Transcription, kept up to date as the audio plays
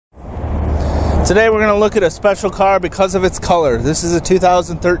Today we're going to look at a special car because of its color. This is a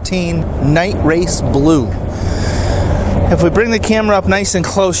 2013 Night Race Blue. If we bring the camera up nice and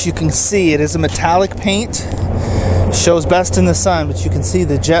close, you can see it is a metallic paint. It shows best in the sun, but you can see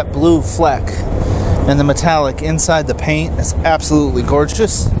the jet blue fleck and the metallic inside the paint. It's absolutely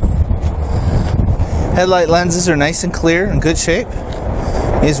gorgeous. Headlight lenses are nice and clear, in good shape.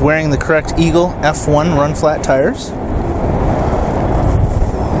 He's wearing the correct Eagle F1 run flat tires.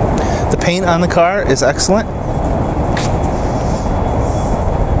 The paint on the car is excellent.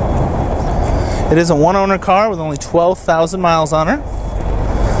 It is a one-owner car with only 12,000 miles on her.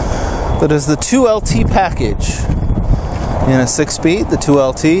 That is the 2LT package in a 6-speed, the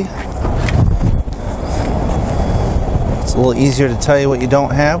 2LT. It's a little easier to tell you what you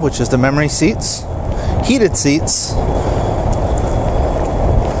don't have, which is the memory seats, heated seats,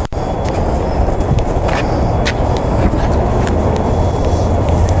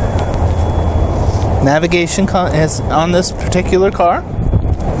 navigation is on this particular car,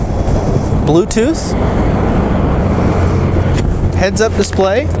 Bluetooth, heads-up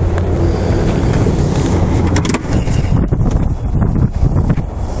display,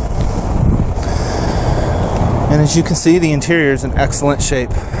 and as you can see, the interior is in excellent shape.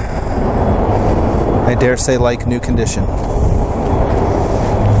 I dare say like new condition.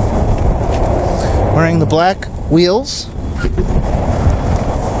 Wearing the black wheels.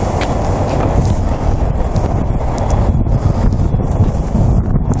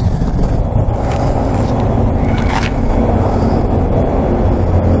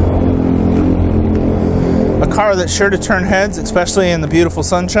 A car that's sure to turn heads, especially in the beautiful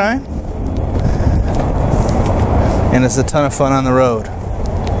sunshine. And it's a ton of fun on the road.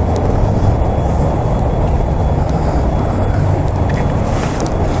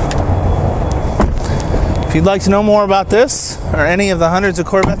 If you'd like to know more about this or any of the hundreds of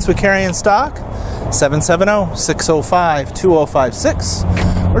Corvettes we carry in stock,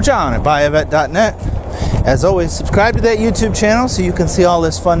 770-605-2056 or John at buyavette.net. As always, subscribe to that YouTube channel so you can see all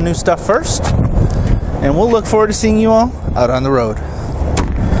this fun new stuff first. And we'll look forward to seeing you all out on the road.